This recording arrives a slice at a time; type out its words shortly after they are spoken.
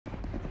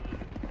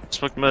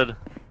smoked mid.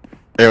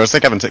 Hey, let's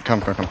take Evan. Come.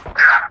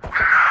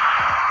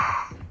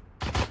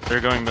 They're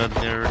going mid.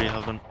 They already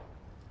have them.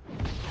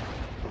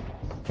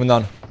 One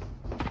down.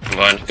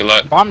 Fine, good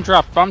luck. Bomb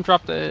dropped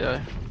the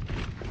AI.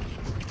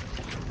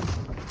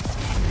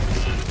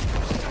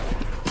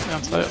 Yeah,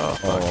 on site. Oh,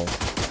 fuck.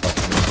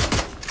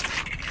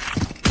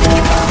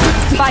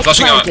 Spike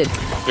Flushing out. planted.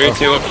 3,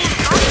 2, 1.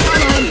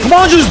 Come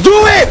on, just do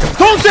it!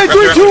 Don't say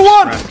 3, 2,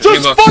 1!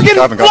 Just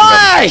fucking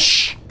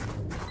flash!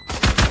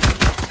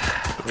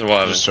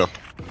 Just chill.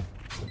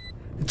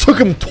 It took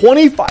him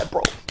 25,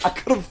 bro. I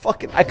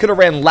could have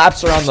ran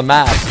laps around the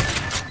map.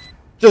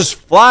 Just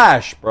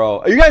flash,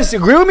 bro. You guys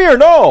agree with me or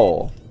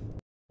no?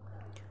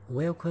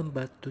 Welcome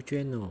back to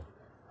channel.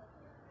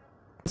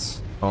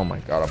 Oh my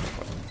god, I'm a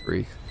fucking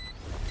freak.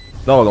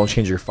 No, don't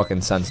change your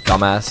fucking sense,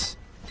 dumbass.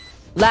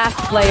 Last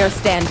player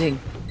standing.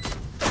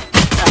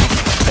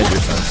 Change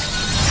your sense.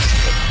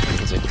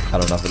 I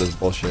don't know if it is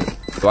bullshit.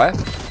 Do I?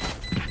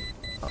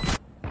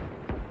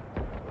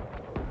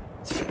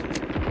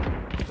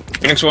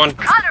 Phoenix 1.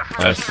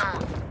 Nice.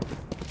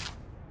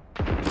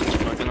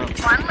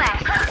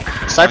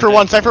 Cypher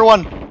 1.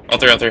 All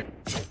three. They're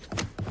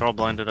all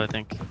blinded, I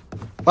think.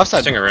 Left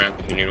side. Stinger ramp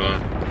if you need one.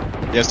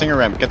 Yeah, stinger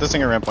ramp. Get the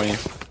stinger ramp on you.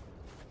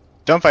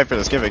 Don't fight for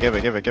this. Give it. I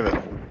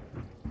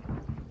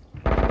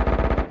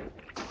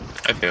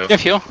feel. Give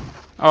heal.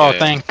 Oh, Yeah.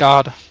 thank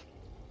God.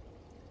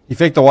 He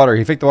faked the water.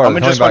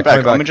 Omen just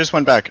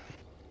went back.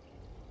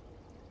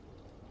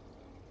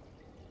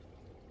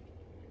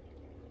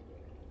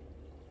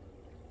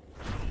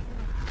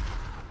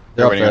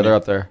 They're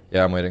up there.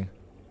 Yeah, I'm waiting.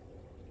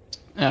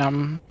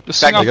 Just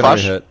Stack sing no off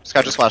flash. hit.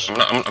 Scott just flashed.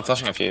 I'm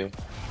flashing a few.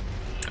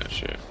 Oh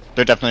shit.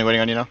 They're definitely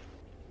waiting on you now.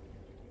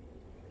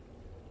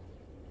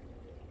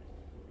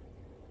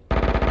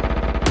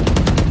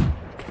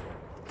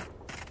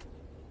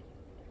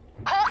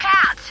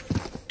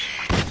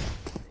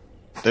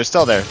 They're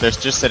still there. They're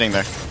just sitting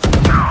there.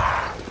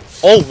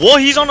 Oh,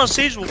 what? He's on a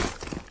sage.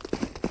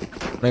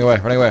 Running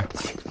away.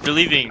 They're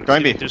leaving.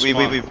 Going B. They're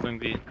Leave. Going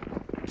B.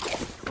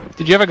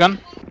 Did you have a gun?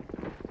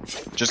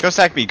 Just go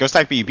stack B.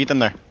 Beat them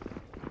there.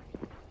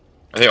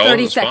 Are they all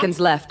 30 in the spawn? seconds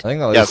left. I think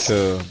that was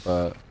two,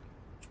 but...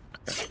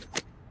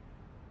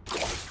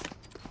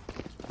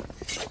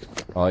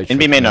 Oh, In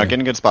B main now.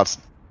 Getting good spots.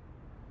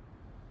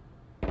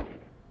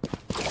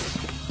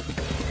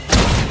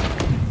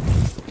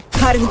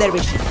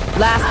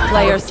 Last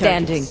player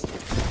standing.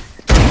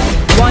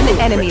 One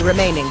enemy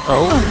remaining.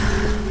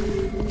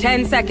 Oh.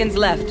 10 seconds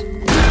left.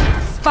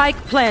 Spike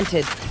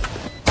planted.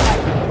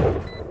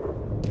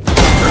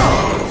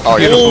 Oh,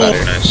 you're just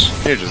better.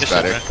 Nice. You're just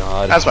better.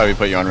 God. That's why we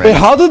put you on Wait, Reyna.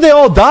 how did they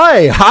all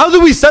die? How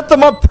did we set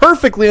them up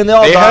perfectly and they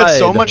all They died? had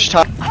so much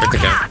time. Break the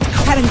camp.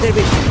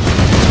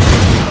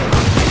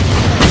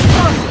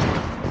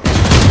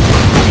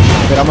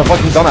 Wait, I'm a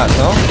fucking dumbass,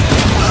 no?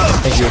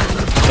 Thank you.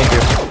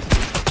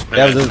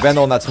 Yeah, there's a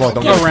vandal in that smoke.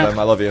 Don't give it to them.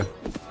 I love you.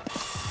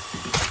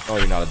 Oh,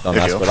 you're not a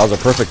dumbass, but that was a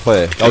perfect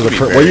play. That was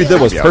what you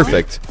did was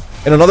perfect.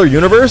 In another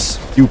universe,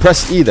 you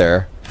press E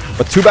there,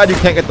 but too bad you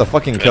can't get the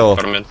fucking kill.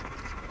 Put him in.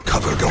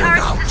 Cover going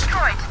out.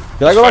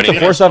 Did I go back to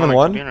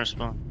 471?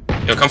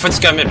 Yo, come fight this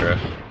guy mid, bro.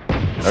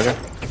 Okay.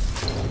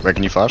 Where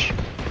can you flash?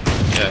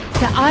 Yeah.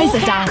 The eyes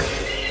are down.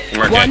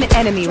 One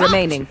enemy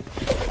remaining.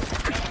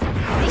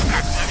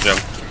 Jump.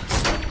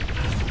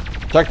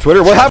 Check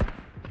Twitter. What happened?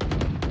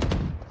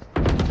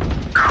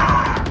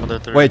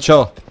 Wait,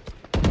 chill.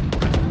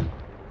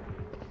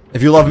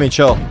 If you love me,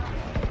 chill.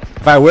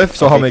 If I whiff,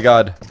 so help me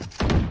God.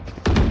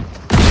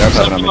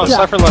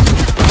 Cypher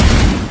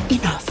left.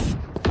 Enough.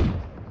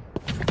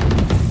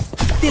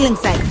 Still in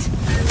sight.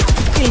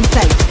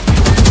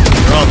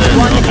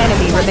 One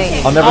enemy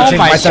remaining. I'll never change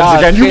my sense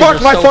again. You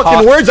mark my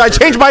fucking words. I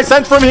change my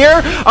sense from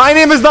here. My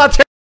name is not.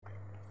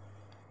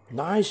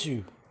 Nice.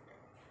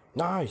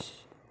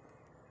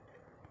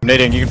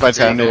 Nading, you can fight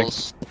Sky. I'm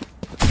nading.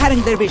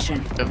 Cutting their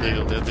vision. They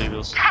have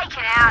eagles. Take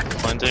it out.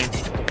 Planting.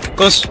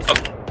 Close.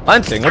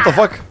 Planting? What the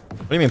fuck?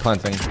 What do you mean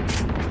planting?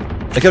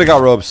 They could've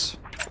got ropes.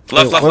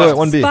 Left. Wait,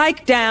 1B.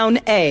 Spike down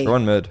A. Or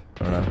 1 mid.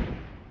 I don't know.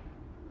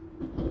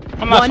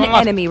 One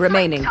enemy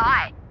remaining.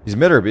 He's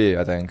mid or B,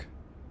 I think.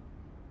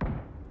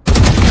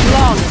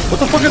 Long. What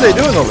the fuck are they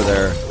doing over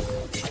there?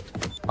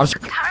 I'm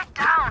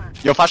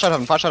Yo, flash out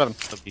of him.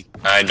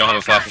 I don't have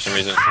a flash for some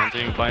reason.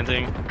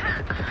 Planting.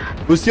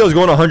 Whose teal's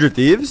going 100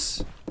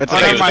 thieves? It's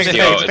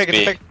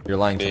It's fake. You're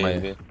lying to me.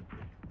 B.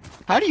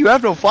 How do you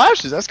have no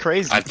flashes? That's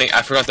crazy. I think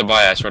I forgot to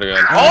buy. I swear to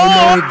God.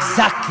 I know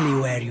exactly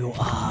where you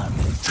are.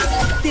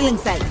 Still in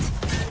sight.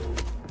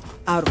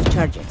 Out of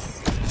charges.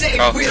 They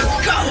will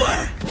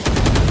cower.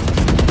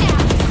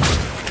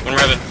 One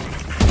rabbit.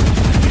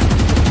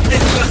 The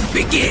hunt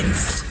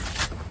begins.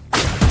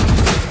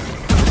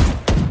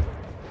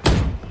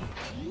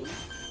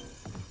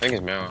 I think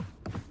it's Meow.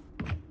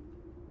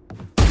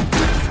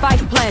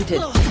 Spike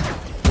planted.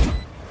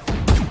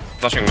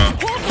 Flashing Meow.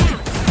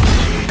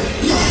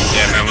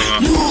 Yeah,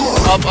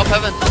 Meow. Up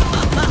heaven.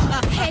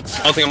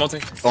 I'm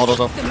ulting. Hold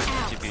on.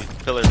 TP.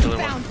 Pillar 1.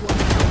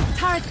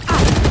 Tarik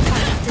out.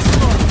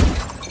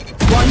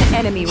 One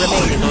enemy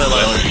remaining. Pillar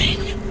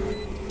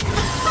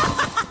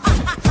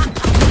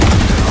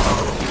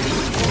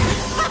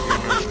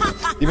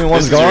Demon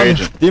one's This is your gone.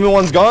 agent. Demon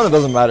one's gone. It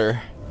doesn't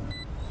matter.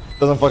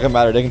 Doesn't fucking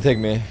matter. They can take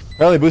me.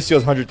 Apparently,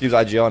 Boostio's 100 Thieves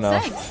IGL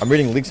now. I'm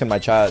reading leaks in my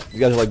chat. You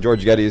guys are like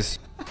George Geddes.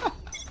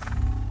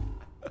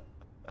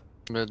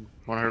 Mid,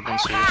 100 1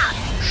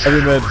 serious.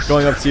 Every mid.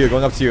 Going up to you.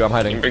 Going up to you. I'm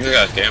hiding. You bring the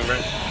guy's cam, bro.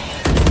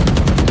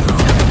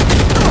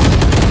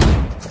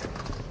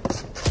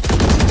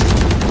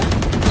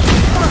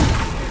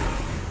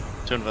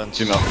 Two invents.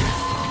 2 mil.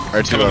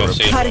 Or 2 Come on, over. go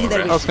see. Tarik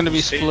there. Oh, it's gonna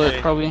be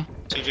split, probably.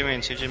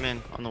 CJ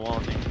main on the wall,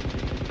 I think.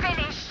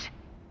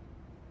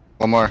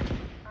 One more.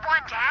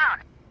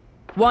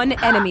 One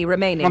enemy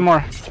remaining. One more.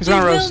 He's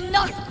gonna rose.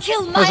 not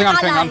kill Rosing on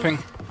ping, on ping.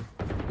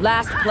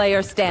 Last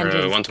player Bro, standing.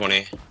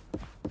 120.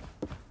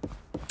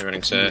 They're running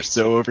You're set.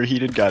 so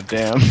overheated,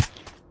 goddamn.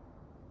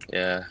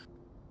 Yeah.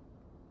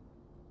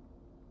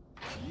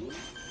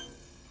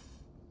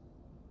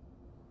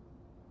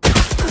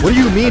 What do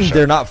you mean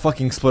they're not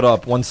fucking split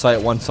up? One site,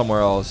 one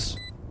somewhere else.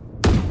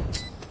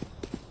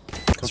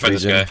 Let's fight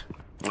this guy.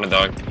 I'm a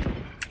dog.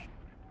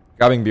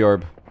 Grabbing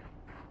bjor.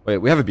 Wait,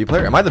 we have a B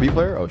player? Am I the B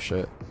player? Oh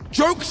shit.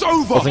 Joke's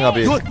over. Closing up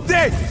B. You're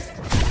dead.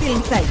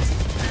 Feeling sight.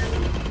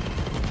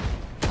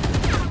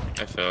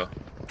 I feel.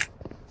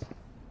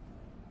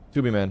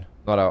 2B man.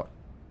 Not out.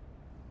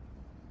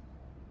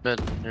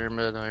 Mid, you're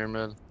mid, you're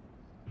mid.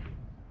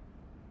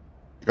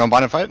 You going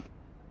blind and fight?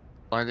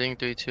 Blinding,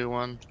 3, 2,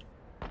 1.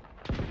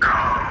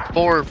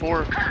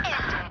 4.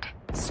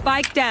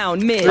 Spike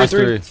down mid. Nice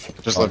three.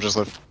 Just live, just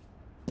live.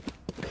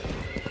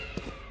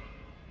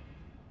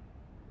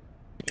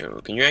 Yo,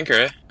 can you anchor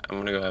it? I'm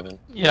gonna go heaven.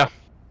 Yeah.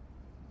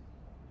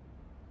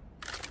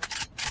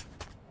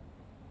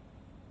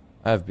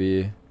 I have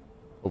B.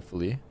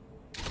 Hopefully.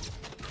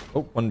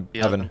 Oh, one B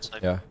heaven. outside.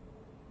 Yeah.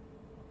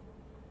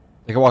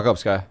 They can walk up,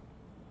 Sky.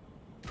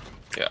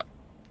 Yeah.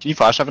 Can you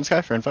flash Heaven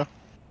Sky for info?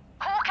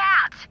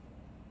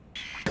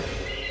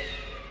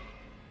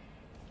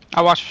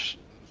 I watch.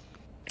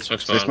 Smoke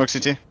They spawn. smoke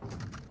CT.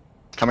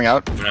 Coming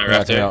out. I'm not Yeah,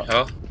 after. coming out.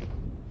 Hell.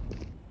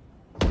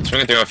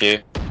 Swinging through off you.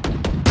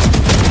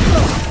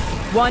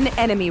 One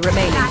enemy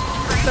remaining.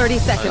 30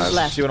 seconds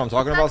left. See what I'm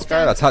talking about,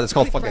 Sky? That's how it's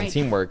called fucking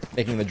teamwork.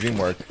 Making the dream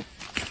work.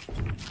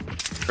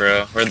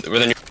 Bro, we're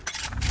the new.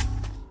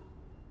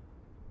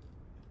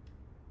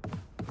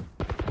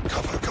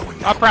 Cover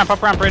going Up ramp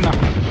right now.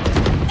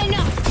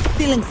 Enough.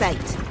 Feeling sight.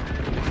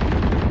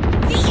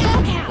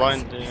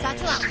 Blinding.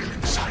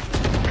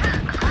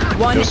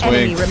 One Go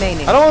enemy swing.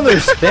 remaining. I don't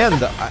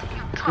understand.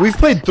 We've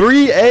played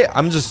 3A.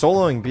 I'm just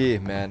soloing B,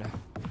 man.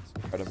 It's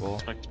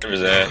incredible.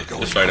 Where's that?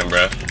 Just fight him,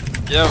 bro.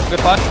 Yo, good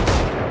flash.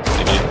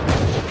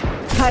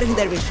 Cutting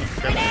their vision.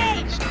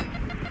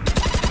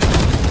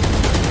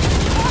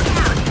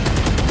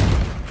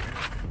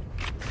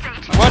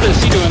 What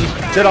is he doing?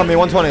 Shit on me,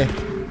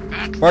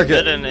 120. Mark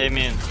Mid it. and A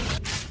main.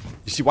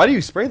 You see, why do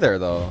you spray there,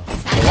 though?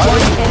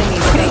 One enemy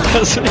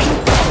remaining.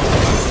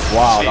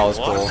 Wow, that was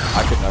cool.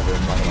 I could never,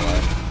 I'm not gonna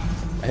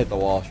lie. I hit the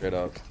wall straight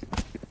up.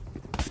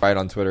 Right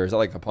on Twitter. Is that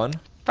like a pun?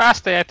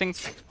 Fast day, I think.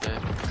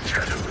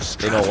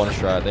 They know one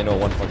strat. They know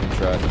one fucking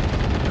strat.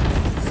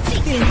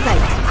 Feeling sight.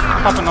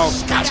 Popping out.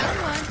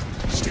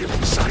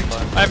 stealing sight.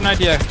 I have an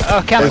idea.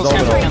 Cancel, There's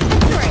cancel, no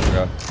cancel.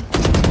 Yeah.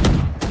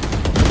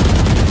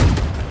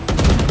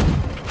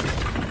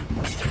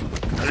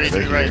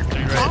 Three right.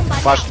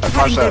 Flash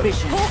Cutting their that.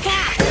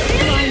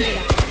 vision.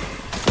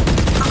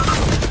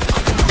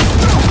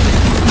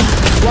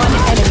 One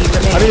enemy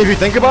remaining. I mean, if you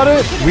think about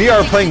it, we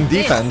are playing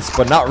defense,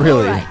 but not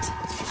really.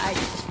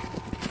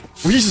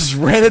 We just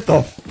ran it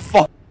the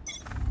fuck.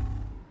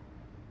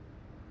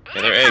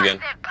 Yeah, they're A again.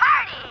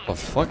 The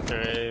fuck? Three.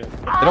 They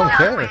don't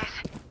care.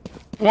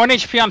 1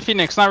 HP on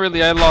Phoenix, not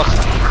really, I lost.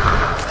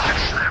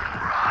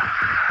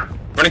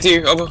 Running to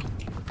you, elbow.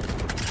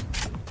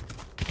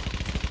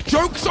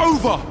 Joke's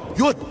over.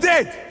 You're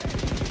dead.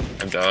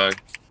 I'm dog.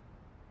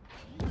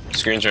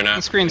 Screens right now.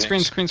 Screen,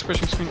 Phoenix.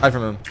 pushing screen. Hide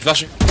from him.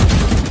 Flashing.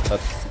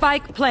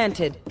 Spike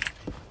planted.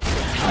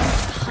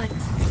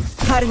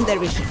 Cutting their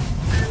vision.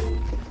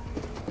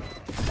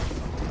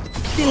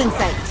 Feeling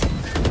sight.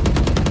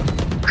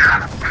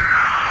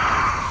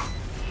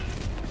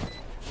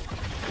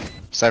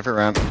 Cypher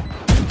ramp.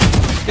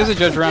 Here's a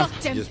judge ramp.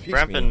 He just peeks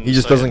Ramp me. and He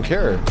just doesn't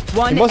care.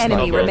 One He must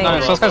enemy not. remaining.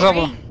 Nice, let's guys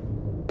elbow.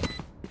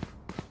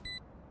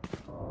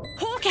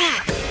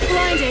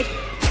 Blinded.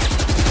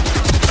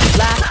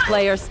 Last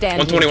player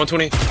standing.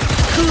 120, 120.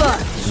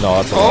 No,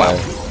 that's a lie.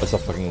 That's a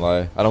fucking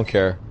lie. I don't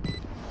care. What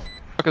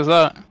the fuck is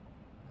that? I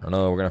don't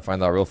know. We're gonna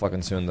find out real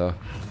fucking soon, though.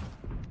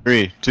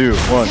 3, 2,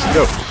 1,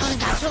 go.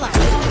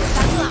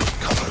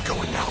 Cover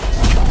going out.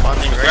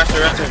 Blinding right.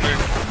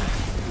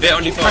 Raptor. Yeah,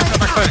 on default.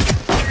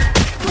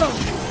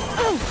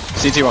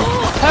 CT1.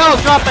 Hell,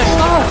 drop it!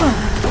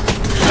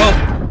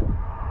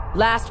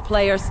 Last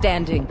player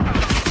standing.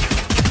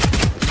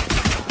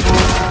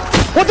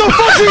 What the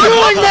fuck are you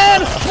doing,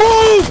 man?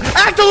 Move!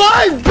 Act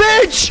alive,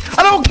 bitch!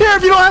 I don't care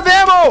if you don't have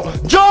ammo!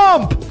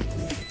 Jump!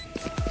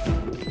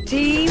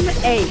 Team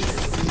Ace.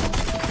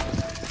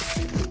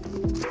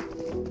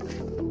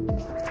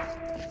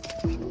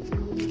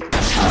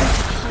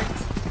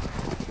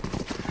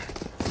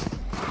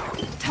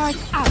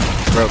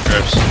 Bro,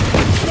 Grips.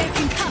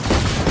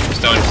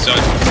 Stone.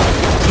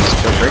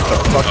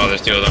 Oh, there's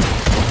two of them.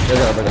 Okay.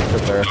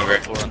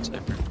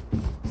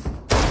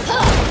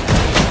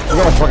 We're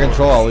gonna fucking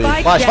troll Ali.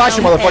 Flash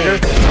you, motherfucker!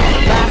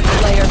 Last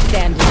player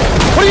standing.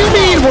 What do you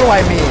mean? What do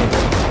I mean?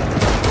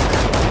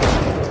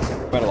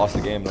 Might have lost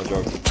the game, no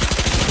joke.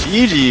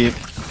 GG.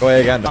 Go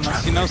ahead again.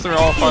 He knows they're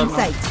all far.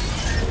 Flower.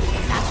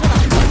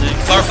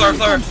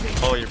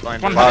 Oh, you're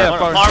blind. One Flower hit,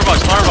 flower. box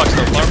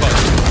though, flower box.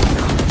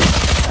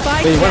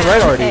 Spike Wait, he went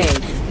right already. down A.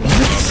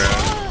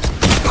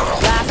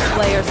 Last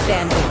player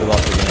standing. We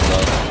lost the game,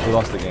 though. We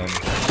lost the game.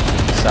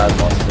 Sad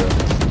loss, too.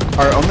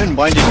 Our Omen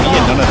blinded me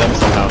and none of them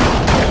somehow.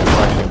 It's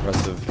actually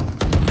impressive.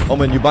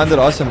 Omen, you blinded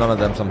us and none of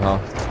them somehow.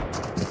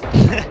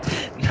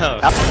 No.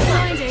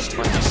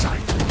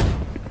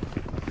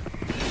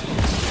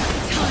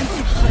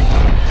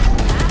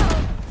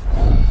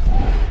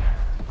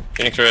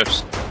 Phoenix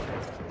rips.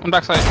 One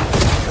backside.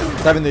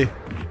 70. No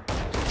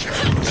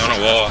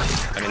wall.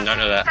 I mean, none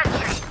of that.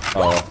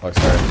 Oh, fuck,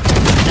 sorry.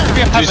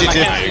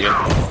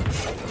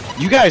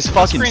 You guys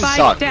fucking Spike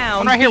suck.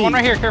 down. One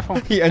right here, careful.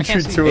 He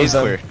entered two A of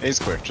them. square. A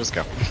square. Just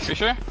go. You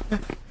sure?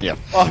 Yeah.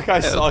 Fuck, I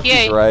suck.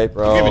 Yay. He's right,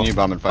 bro. I'm giving you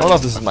bomb and I fight. don't know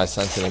if this is my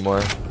sense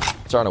anymore.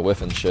 I'm starting to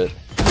whiff and shit.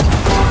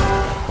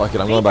 Fuck it,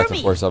 I'm going back to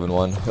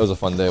 4-7-1. It was a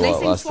fun day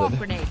while it lasted.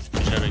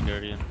 Cherry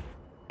Guardian.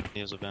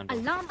 He was a vandal.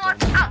 One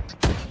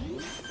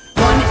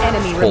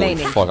enemy Holy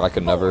remaining. fuck, I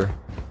could never.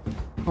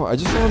 Oh, I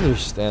just don't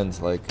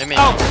understand, like... Hit me.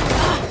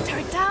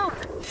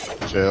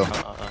 Chill.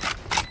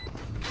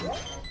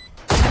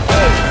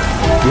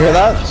 You hear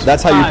that?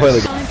 That's how you play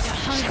the game.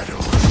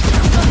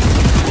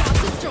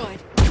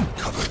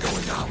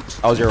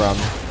 That was your round.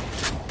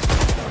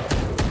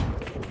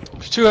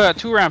 Two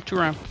ramp.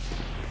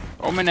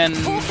 Omen and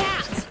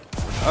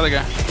other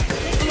guy.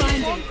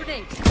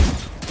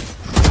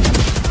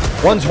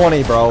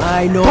 120, bro.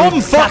 I know Boom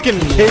exactly.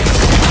 fucking kicks.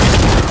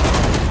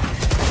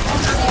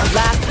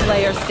 Last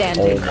player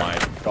standing. Oh my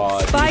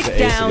god. Spike he's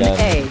the ace down again.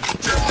 A.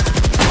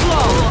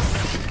 Flawless.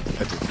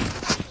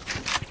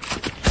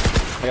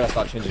 I gotta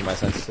stop changing my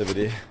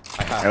sensitivity.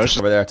 I have. I was just-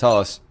 Over there, tell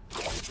us.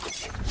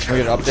 Can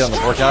we get an update on the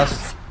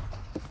forecast?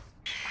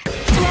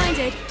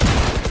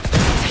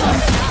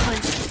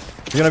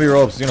 He's gonna be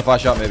ropes. He's gonna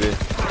flash out maybe.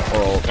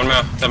 Or ult. 1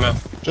 mil. 10 mil.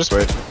 Just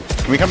wait.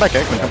 Can we come back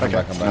in? Can we come back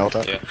come in? back. No, ult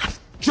up. Yeah.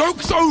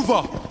 Joke's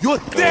over! You're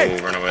dead!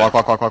 Oh, run away. Walk.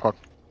 Holy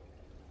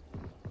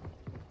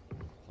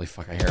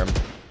fuck, I hear him.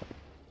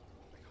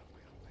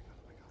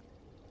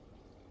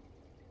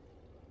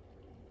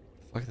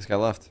 Fuck, this guy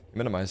left. He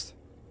minimized.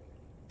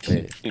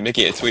 Wait, You're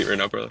making it tweet right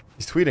now, brother.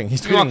 he's tweeting.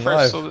 He's You want tweeting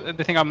first, live. so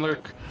they think I'm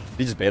lurk. Did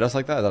he just bait us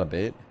like that? Is that a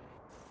bait?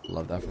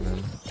 Love that from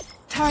him.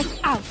 Tarik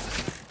out.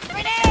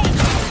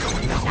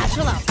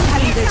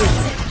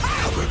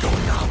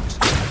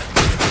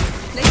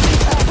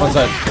 One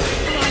side.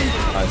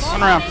 Nice.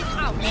 One ramp.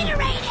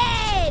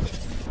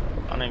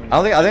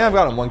 I think I've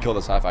gotten 1 kill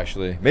this half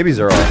actually. Maybe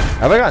 0.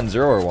 Have I gotten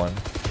 0 or 1?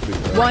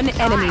 One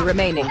enemy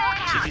remaining.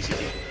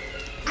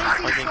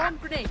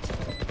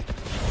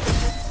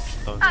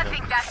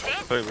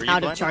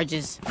 Out of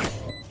charges.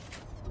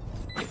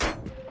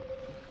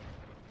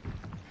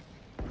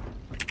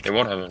 They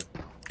won't have him.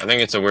 I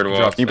think it's a weird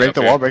wall. Can you break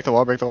the wall? Break the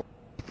wall.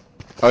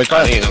 Oh, he's I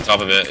fine. think he's on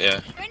top of it, yeah.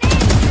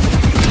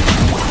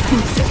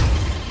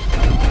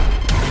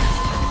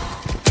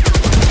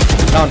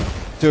 Down.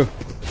 2.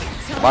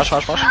 Flash.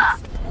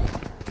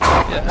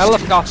 Yeah, I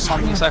left Gotham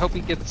on me, so I hope he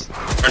gets.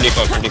 Front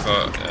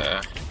default.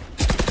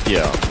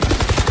 Yeah.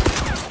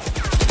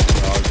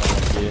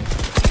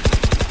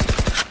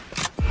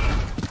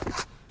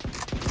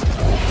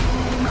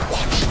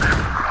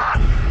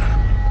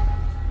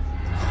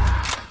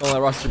 Don't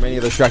let roster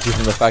mania distract you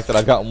from the fact that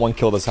I've gotten 1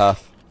 kill this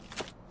half.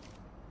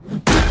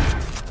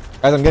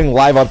 Guys, I'm getting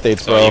live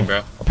updates, bro. Sorry,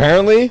 bro.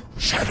 Apparently.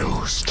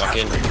 Shadows. Lock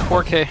in.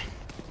 4K.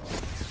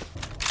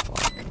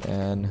 Fuck,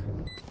 man.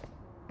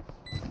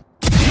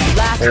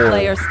 Last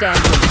player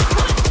standing.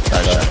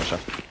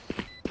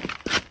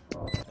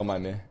 Don't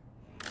mind me.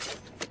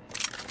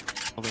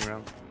 Holding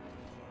around.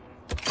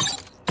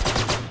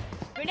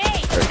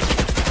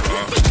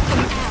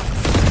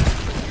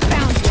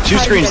 Two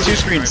screens.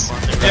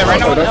 Yeah, right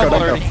now. Don't go.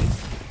 Already.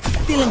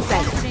 Still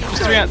inside.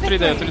 Just three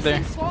there.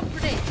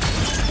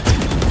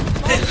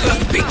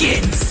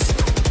 Begins.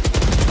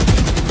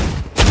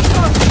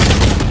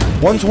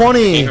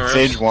 120.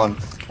 Stage 1.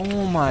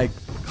 Oh my.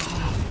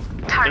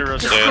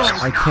 Stairs.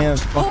 I can't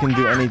fucking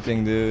do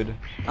anything, dude.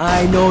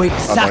 I know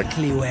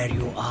exactly where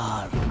you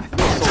are.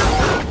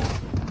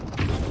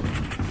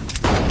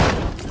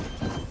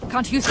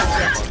 Can't use that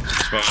yet.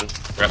 Spawn.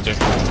 Raptor.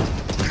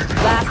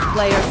 Last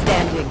player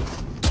standing.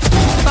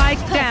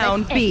 Spike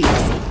down B.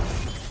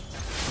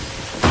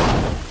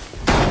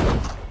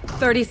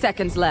 30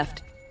 seconds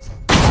left.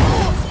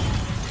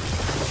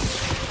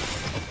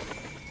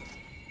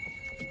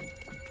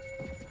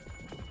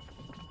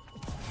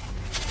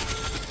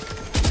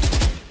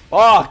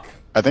 Fuck.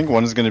 I think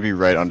one's gonna be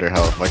right under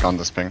health, like on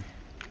this ping.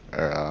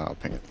 Or I'll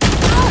ping it.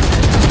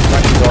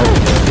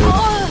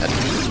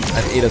 I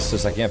have 8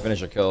 assists. I can't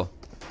finish a kill.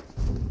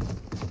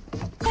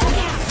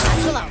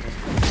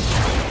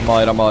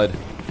 I'm mollied.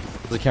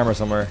 There's a camera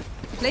somewhere.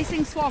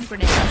 Placing swarm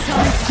grenade.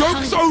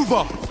 Joke's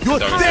over! You're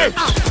dead!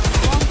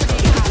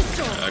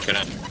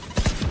 Okay.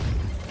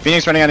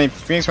 Phoenix running at me.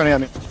 Phoenix running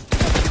at me.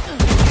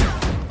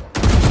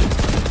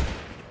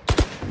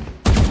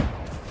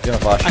 You're gonna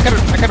flash.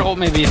 I could ult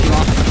maybe if you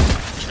want.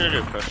 Should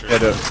do pressure. Yeah,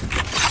 do it.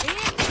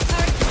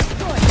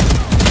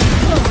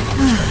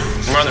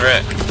 We're on the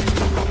right.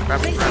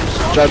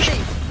 Judge.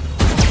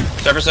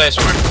 Dapr say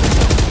somewhere.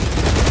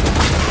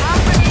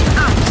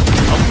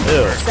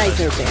 Save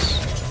their bit.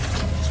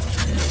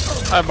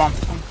 I have bomb.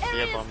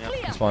 Yeah, bomb,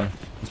 yeah.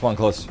 Spawn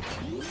close.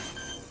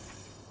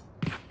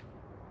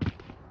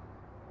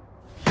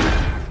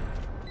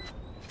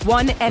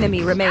 One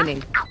enemy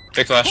remaining.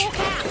 Big flash.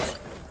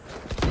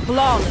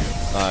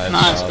 Flawless.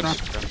 Nice, good one.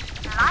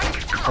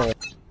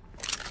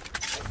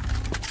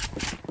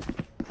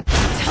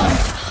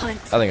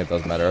 I think it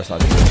does matter. That's not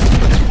true.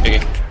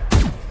 Biggie.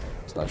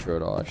 It's not true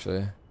at all,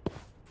 actually.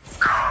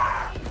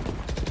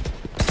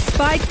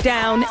 Spike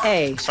down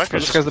A.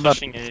 Cypher's Just just goes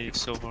pushing A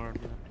so hard.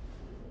 Yeah.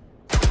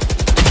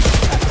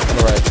 On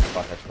the right.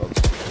 Fuck, I spoke.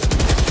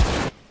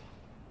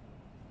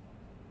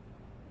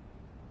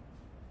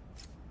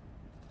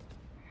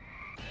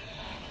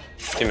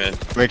 Two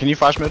mid. Wait, can you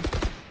flash mid?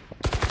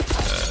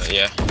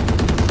 Yeah.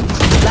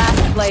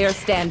 Last player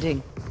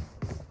standing.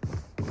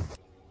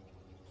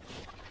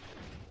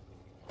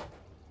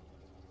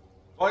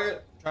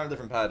 Trying a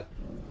different pad.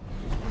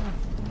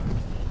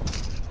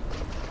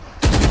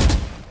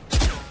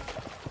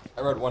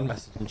 I read one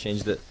message and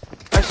changed it.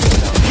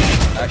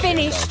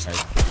 Finished.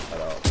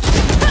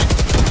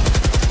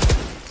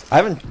 I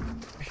haven't.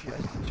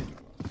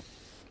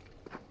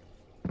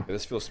 Okay,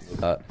 this feels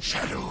smooth.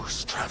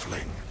 Shadows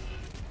traveling.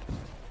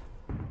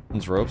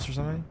 These ropes or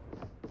something?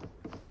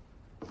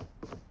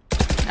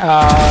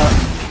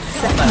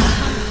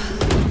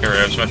 Here,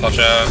 Revs, my flash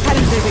out.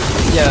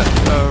 Yeah,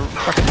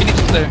 fucking Phoenix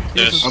is there.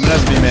 Yes. Omen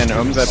has B man.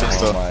 Omen's at B Oh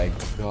still. my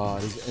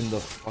god, he's in the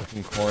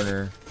fucking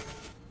corner.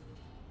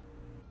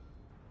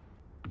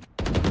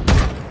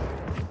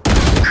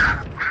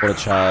 What a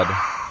Chad.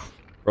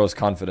 Bro's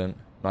confident,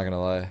 not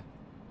gonna lie.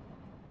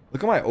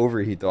 Look at my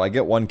overheat though. I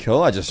get one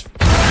kill, I just.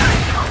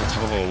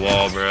 Top of a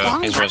wall, bro.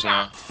 He's res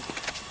now.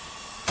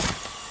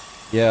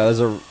 Yeah, there's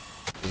a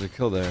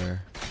kill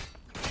there.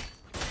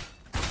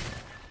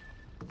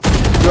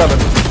 You heaven.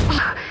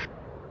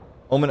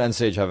 Omen and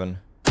Sage heaven.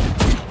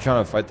 You're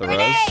trying to fight the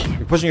res.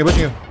 You're pushing you,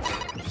 pushing you.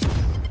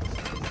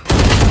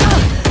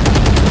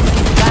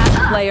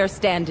 Last player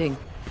standing.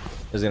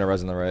 He's gonna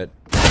res on the right.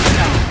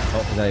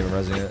 Oh, he's not even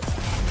resing it.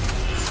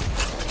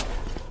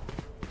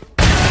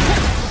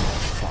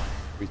 Fuck.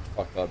 We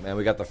fucked up, man.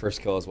 We got the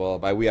first kill as well.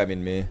 By we, I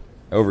mean me.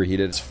 I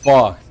overheated. It's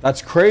fucked.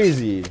 That's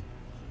crazy.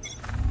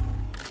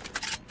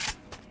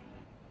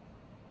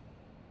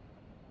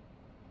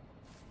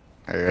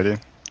 Are you ready?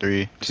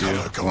 3, 2,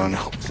 1.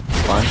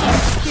 Fine.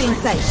 Feeling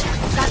safe.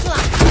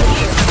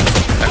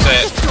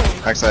 Backside.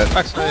 Backside.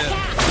 Backside, yeah.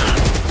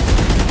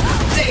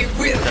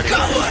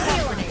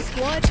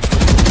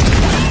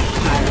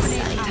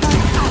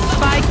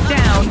 Spike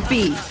down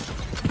B.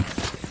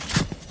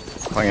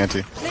 Playing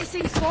anti.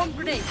 Placing swarm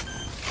grenade.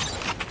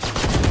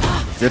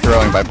 You're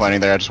throwing by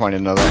planning there. I just wanted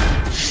to know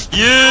that.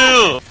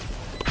 You!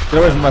 Get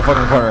away from my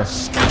fucking corner.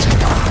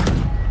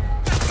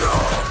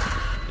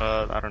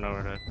 I don't know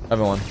where to.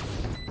 Everyone.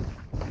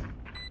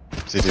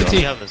 CT. CT.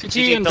 Have this. CT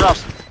and drop.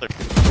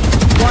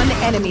 One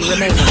enemy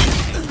remaining.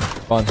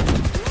 Fun.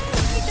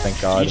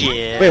 Thank God.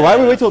 Yeah. Wait, why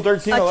did we wait till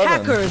 13:11?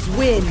 Attackers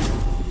win.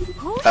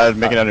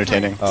 Make it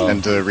entertaining Oh.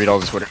 and to read all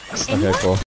the Twitter. Okay, cool.